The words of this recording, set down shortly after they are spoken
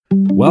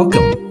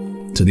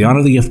Welcome to the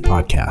Honor the Gift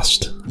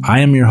podcast. I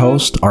am your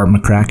host, Art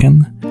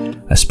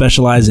McCracken. I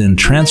specialize in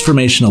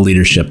transformational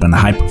leadership and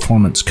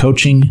high-performance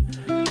coaching.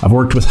 I've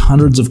worked with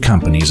hundreds of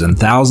companies and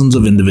thousands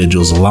of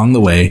individuals along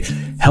the way,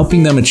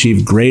 helping them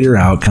achieve greater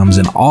outcomes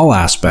in all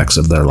aspects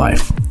of their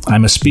life.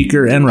 I'm a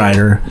speaker and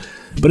writer,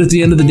 but at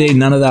the end of the day,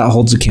 none of that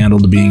holds a candle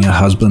to being a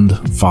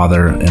husband,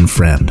 father, and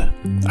friend.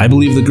 I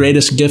believe the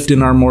greatest gift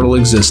in our mortal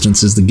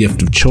existence is the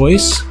gift of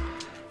choice.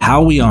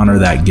 How we honor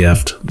that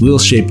gift will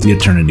shape the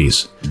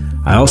eternities.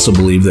 I also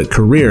believe that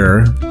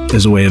career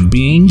is a way of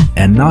being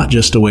and not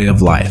just a way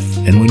of life.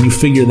 And when you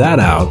figure that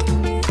out,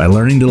 by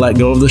learning to let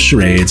go of the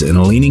charades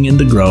and leaning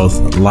into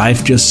growth,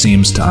 life just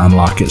seems to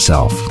unlock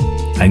itself.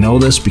 I know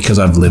this because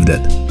I've lived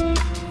it.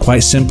 Quite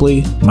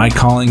simply, my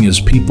calling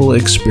is people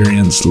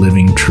experience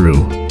living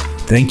true.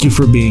 Thank you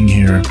for being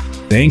here.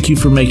 Thank you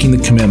for making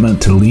the commitment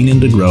to lean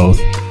into growth.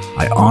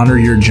 I honor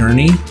your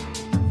journey.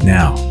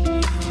 Now,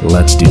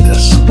 let's do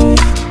this.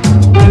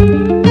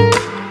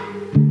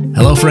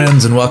 Hello,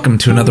 friends, and welcome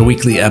to another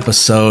weekly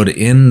episode.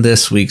 In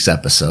this week's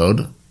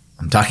episode,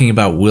 I'm talking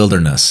about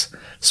wilderness,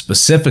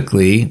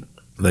 specifically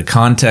the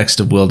context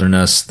of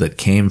wilderness that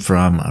came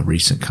from a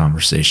recent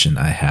conversation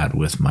I had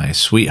with my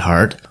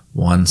sweetheart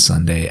one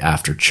Sunday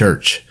after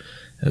church,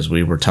 as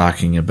we were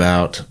talking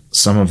about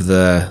some of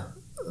the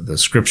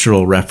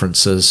scriptural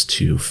references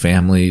to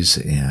families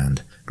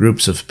and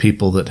groups of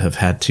people that have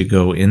had to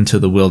go into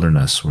the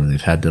wilderness, where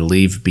they've had to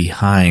leave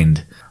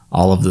behind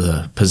all of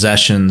the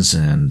possessions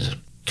and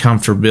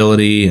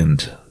comfortability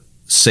and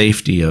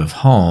safety of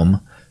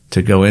home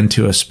to go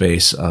into a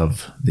space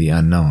of the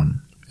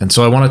unknown. And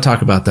so I want to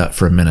talk about that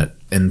for a minute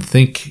and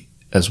think,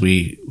 as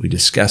we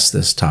discuss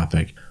this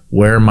topic,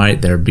 where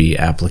might there be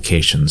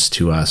applications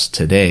to us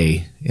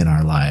today in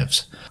our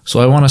lives? So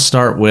I want to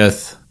start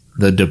with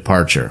the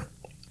departure.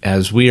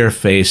 As we are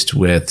faced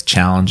with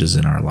challenges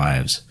in our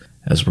lives,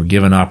 as we're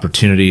given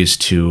opportunities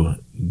to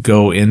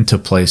go into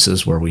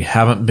places where we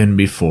haven't been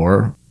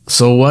before.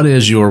 So what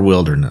is your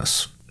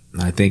wilderness?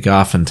 I think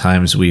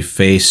oftentimes we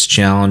face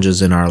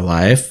challenges in our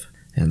life,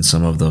 and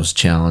some of those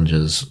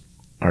challenges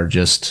are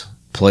just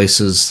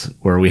places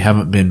where we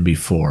haven't been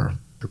before.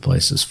 They're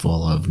places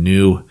full of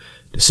new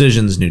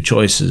decisions, new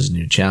choices,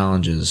 new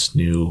challenges,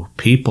 new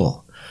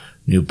people,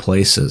 new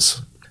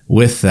places.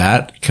 With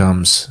that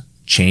comes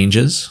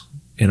changes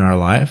in our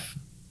life.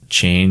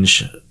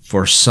 Change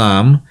for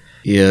some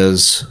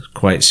is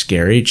quite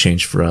scary.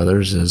 Change for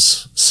others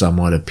is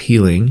somewhat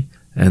appealing.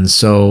 And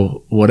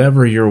so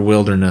whatever your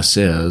wilderness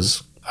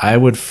is, I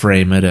would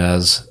frame it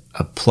as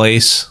a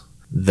place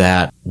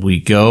that we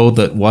go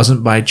that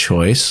wasn't by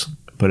choice,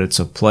 but it's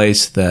a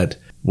place that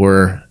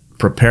we're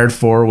prepared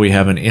for. We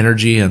have an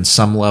energy and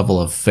some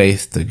level of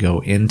faith to go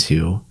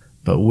into.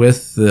 But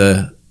with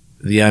the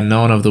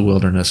unknown of the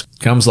wilderness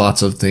comes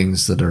lots of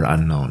things that are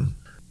unknown.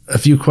 A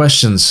few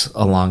questions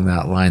along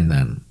that line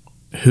then.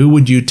 Who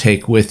would you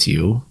take with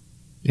you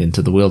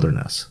into the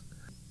wilderness?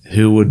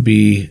 Who would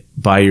be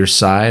by your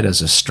side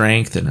as a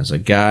strength and as a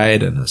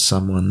guide and as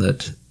someone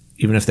that,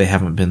 even if they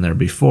haven't been there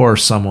before,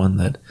 someone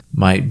that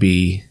might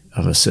be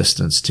of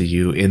assistance to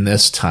you in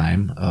this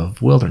time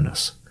of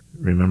wilderness?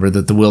 Remember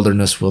that the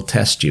wilderness will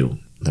test you.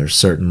 There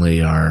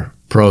certainly are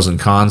pros and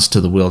cons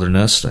to the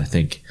wilderness. I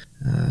think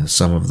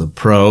some of the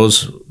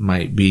pros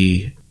might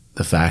be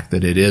the fact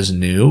that it is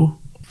new,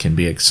 can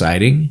be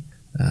exciting.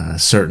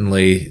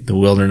 Certainly the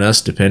wilderness,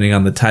 depending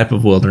on the type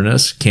of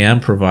wilderness, can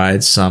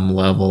provide some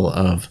level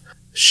of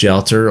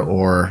shelter,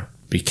 or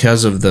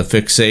because of the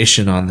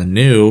fixation on the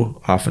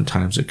new,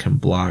 oftentimes it can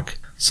block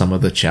some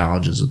of the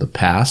challenges of the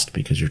past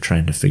because you're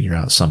trying to figure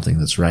out something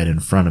that's right in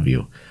front of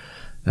you.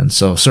 And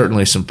so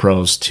certainly some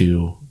pros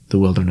to the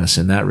wilderness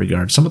in that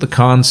regard. Some of the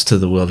cons to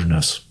the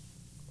wilderness,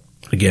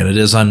 again, it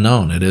is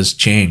unknown. It is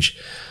change.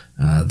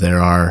 There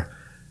are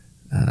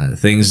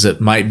things that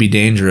might be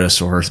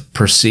dangerous or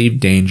perceived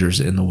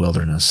dangers in the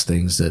wilderness,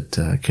 things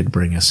that could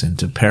bring us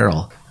into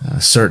peril.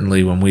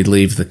 Certainly when we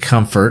leave the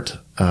comfort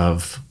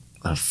of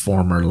a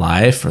former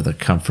life or the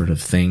comfort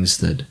of things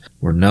that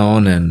were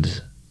known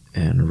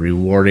and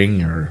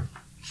rewarding, or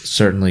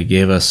certainly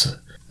gave us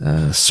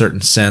a certain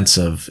sense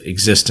of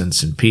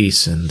existence and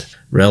peace and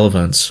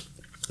relevance,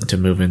 to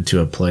move into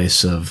a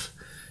place of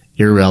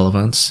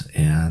irrelevance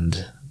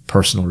and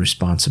personal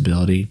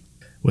responsibility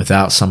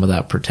without some of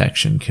that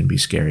protection can be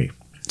scary.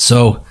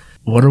 So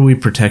what are we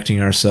protecting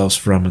ourselves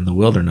from in the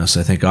wilderness?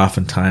 I think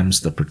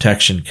oftentimes the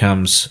protection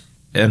comes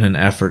in an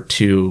effort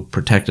to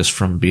protect us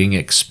from being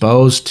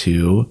exposed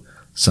to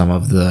some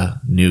of the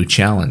new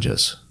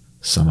challenges,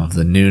 some of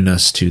the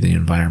newness to the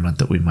environment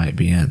that we might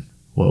be in.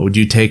 What would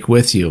you take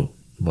with you?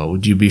 What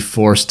would you be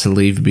forced to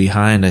leave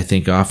behind? I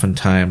think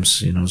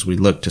oftentimes, as we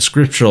look to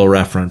scriptural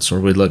reference, or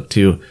we look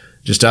to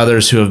just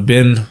others who have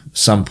been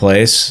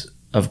someplace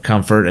of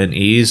comfort and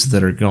ease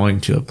that are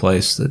going to a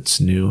place that's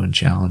new and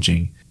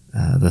challenging,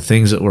 the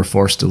things that we're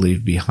forced to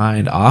leave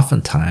behind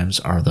oftentimes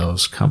are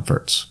those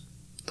comforts,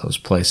 those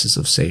places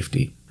of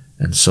safety.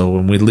 And so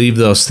when we leave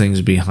those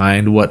things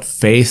behind, what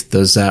faith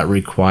does that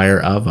require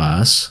of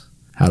us?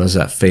 How does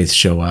that faith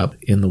show up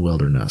in the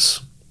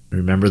wilderness?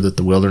 Remember that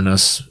the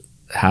wilderness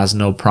has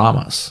no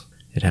promise.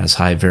 It has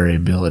high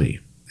variability.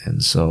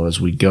 And so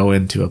as we go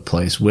into a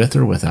place with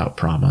or without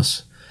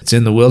promise, it's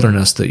in the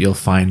wilderness that you'll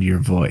find your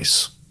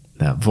voice.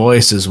 That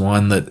voice is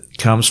one that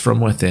comes from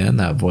within.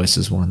 That voice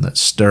is one that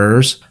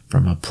stirs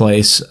from a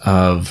place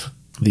of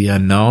the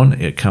unknown.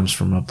 It comes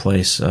from a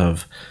place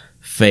of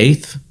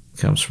faith. It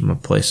comes from a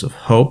place of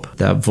hope.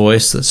 That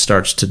voice that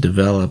starts to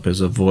develop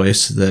is a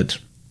voice that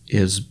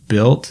is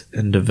built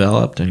and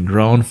developed and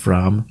grown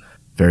from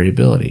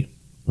variability.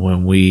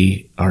 When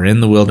we are in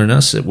the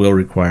wilderness, it will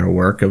require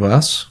work of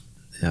us,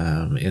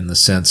 in the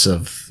sense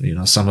of,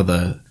 some of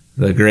the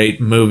great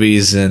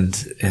movies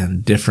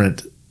and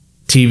different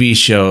TV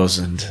shows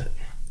and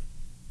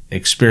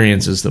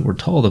experiences that we're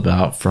told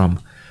about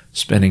from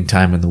spending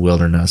time in the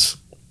wilderness.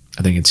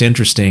 I think it's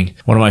interesting.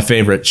 One of my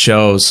favorite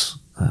shows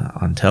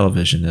on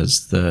television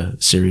is the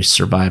series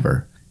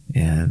Survivor.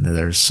 And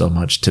there's so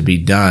much to be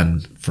done,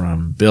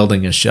 from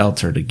building a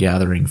shelter to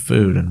gathering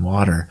food and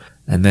water,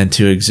 and then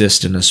to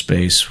exist in a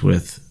space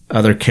with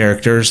other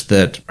characters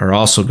that are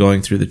also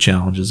going through the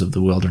challenges of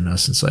the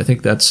wilderness. And so I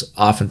think that's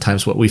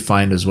oftentimes what we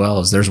find as well,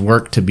 is there's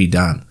work to be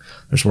done.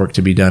 There's work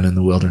to be done in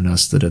the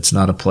wilderness, that it's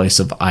not a place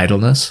of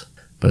idleness,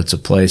 but it's a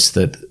place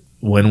that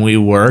when we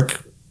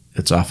work,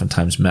 it's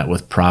oftentimes met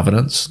with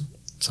providence.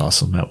 It's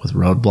also met with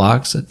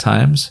roadblocks at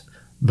times.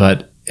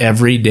 But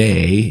every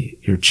day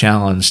you're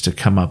challenged to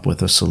come up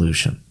with a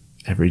solution.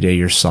 Every day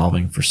you're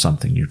solving for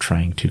something you're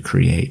trying to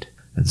create.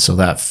 And so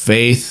that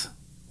faith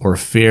or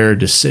fear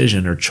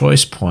decision or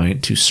choice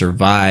point to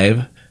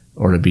survive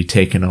or to be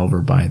taken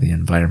over by the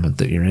environment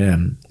that you're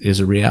in is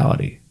a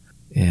reality.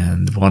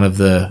 And one of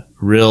the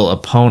real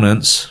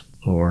opponents,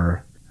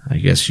 or I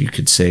guess you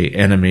could say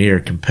enemy or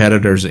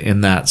competitors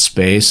in that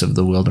space of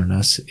the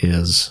wilderness,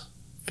 is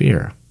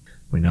fear.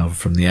 We know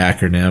from the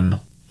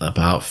acronym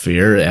about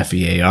fear,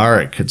 FEAR,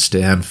 it could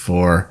stand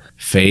for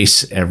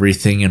face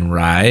everything and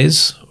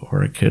rise,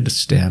 or it could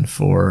stand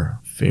for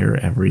fear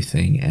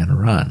everything and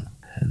run.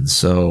 And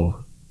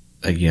so,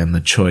 again,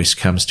 the choice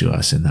comes to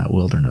us in that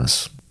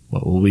wilderness.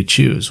 What will we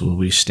choose? Will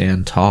we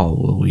stand tall?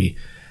 Will we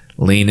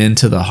lean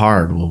into the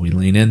hard? Will we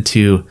lean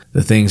into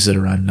the things that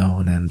are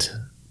unknown and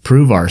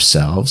prove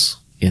ourselves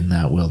in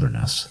that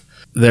wilderness?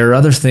 There are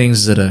other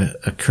things that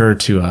occur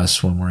to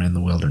us when we're in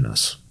the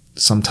wilderness.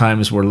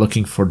 Sometimes we're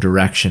looking for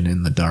direction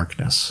in the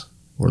darkness.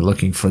 We're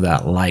looking for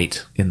that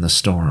light in the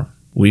storm.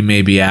 We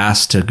may be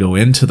asked to go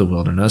into the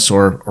wilderness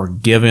or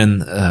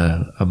given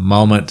a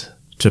moment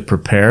to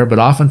prepare, but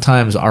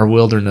oftentimes our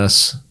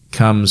wilderness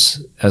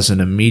comes as an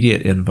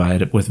immediate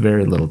invite with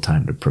very little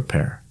time to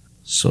prepare.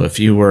 So if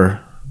you were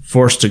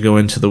forced to go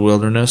into the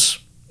wilderness,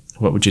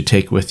 what would you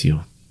take with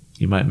you?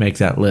 You might make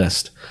that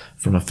list.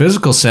 From a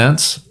physical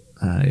sense,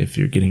 if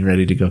you're getting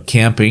ready to go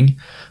camping,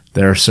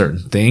 there are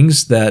certain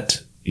things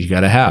that you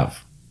got to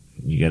have.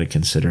 You got to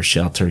consider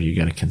shelter. You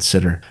got to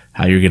consider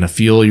how you're going to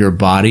fuel your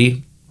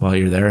body while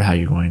you're there, how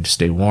you're going to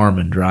stay warm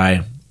and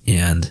dry.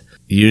 And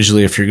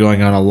usually if you're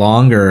going on a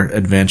longer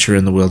adventure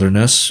in the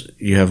wilderness,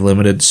 you have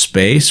limited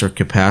space or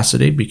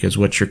capacity, because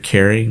what you're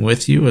carrying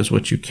with you is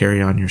what you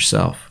carry on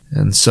yourself.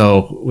 And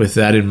so with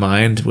that in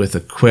mind, with a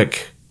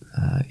quick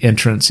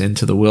entrance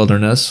into the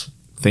wilderness,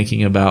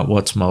 thinking about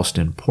what's most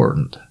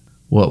important,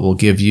 what will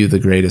give you the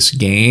greatest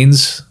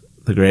gains,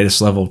 the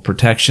greatest level of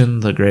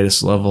protection, the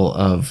greatest level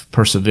of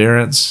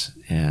perseverance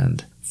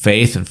and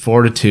faith and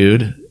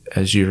fortitude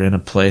as you're in a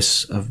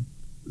place of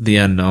the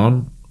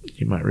unknown,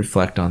 you might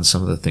reflect on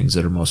some of the things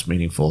that are most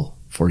meaningful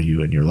for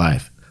you in your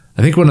life.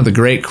 I think one of the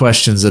great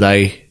questions that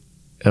I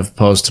have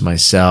posed to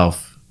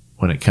myself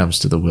when it comes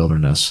to the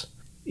wilderness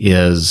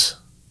is,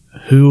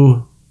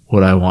 who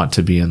would I want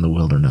to be in the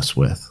wilderness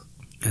with?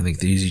 I think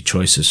the easy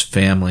choice is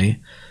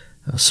family.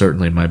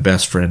 Certainly my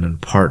best friend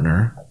and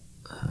partner,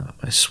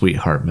 my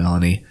sweetheart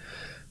Melanie,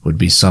 would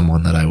be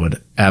someone that I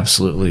would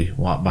absolutely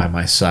want by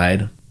my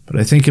side. But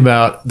I think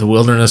about the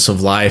wilderness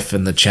of life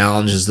and the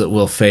challenges that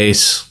we'll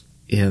face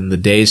in the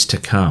days to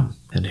come.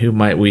 And who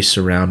might we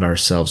surround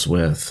ourselves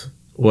with?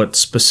 What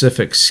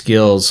specific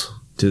skills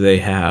do they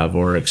have,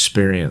 or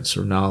experience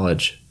or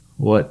knowledge?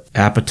 What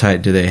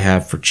appetite do they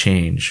have for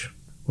change?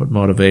 What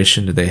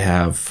motivation do they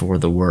have for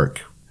the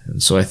work?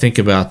 And so I think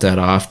about that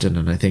often,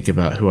 and I think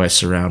about who I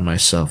surround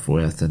myself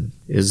with. And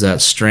is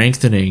that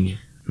strengthening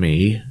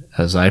me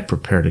as I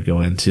prepare to go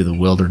into the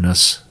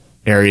wilderness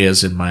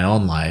areas in my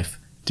own life?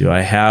 Do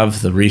I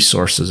have the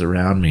resources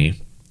around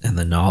me and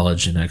the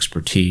knowledge and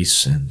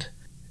expertise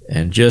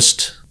and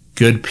just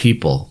good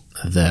people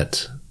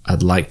that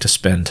I'd like to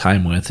spend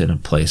time with in a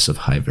place of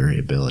high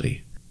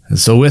variability? And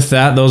so with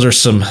that, those are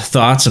some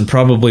thoughts and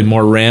probably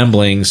more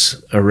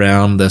ramblings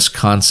around this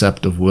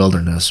concept of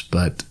wilderness.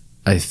 But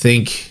I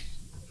think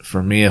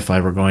for me, if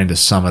I were going to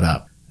sum it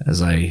up,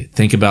 as I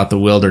think about the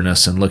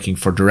wilderness and looking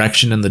for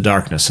direction in the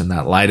darkness and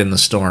that light in the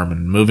storm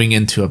and moving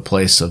into a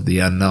place of the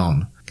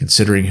unknown,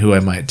 considering who I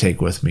might take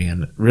with me.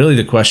 And really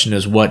the question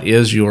is, what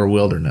is your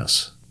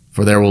wilderness?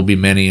 For there will be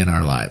many in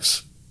our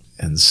lives.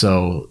 And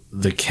so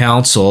the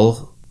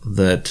counsel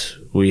that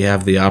we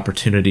have the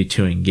opportunity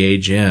to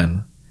engage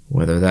in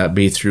whether that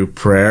be through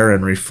prayer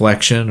and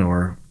reflection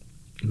or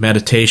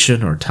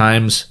meditation or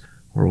times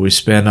where we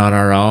spend on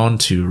our own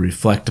to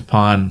reflect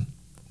upon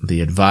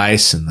the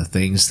advice and the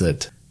things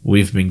that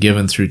we've been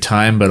given through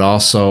time, but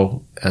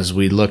also as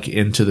we look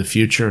into the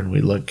future and we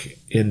look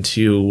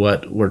into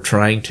what we're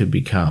trying to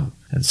become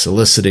and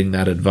soliciting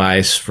that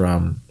advice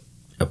from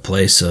a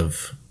place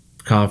of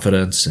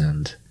confidence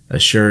and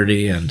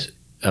assurity and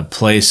a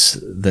place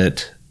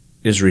that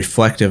is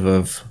reflective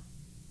of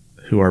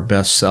who our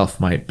best self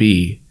might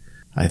be.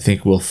 I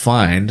think we'll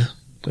find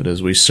that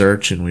as we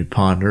search and we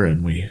ponder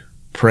and we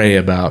pray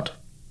about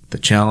the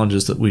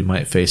challenges that we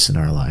might face in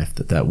our life,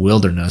 that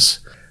wilderness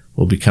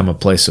will become a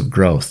place of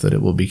growth, that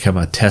it will become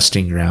a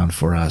testing ground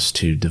for us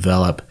to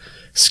develop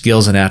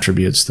skills and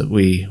attributes that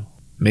we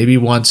maybe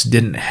once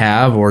didn't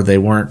have or they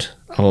weren't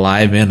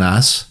alive in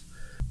us,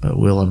 but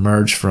we'll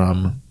emerge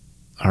from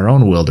our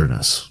own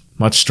wilderness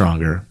much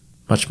stronger,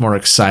 much more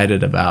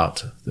excited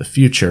about the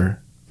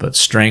future, but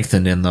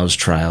strengthened in those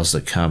trials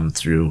that come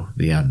through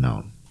the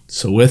unknown.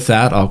 So with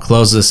that, I'll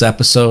close this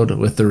episode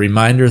with the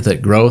reminder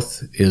that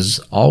growth is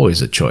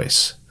always a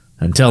choice.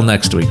 Until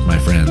next week, my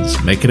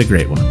friends, make it a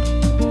great one.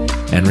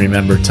 And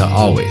remember to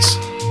always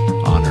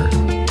honor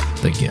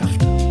the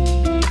gift.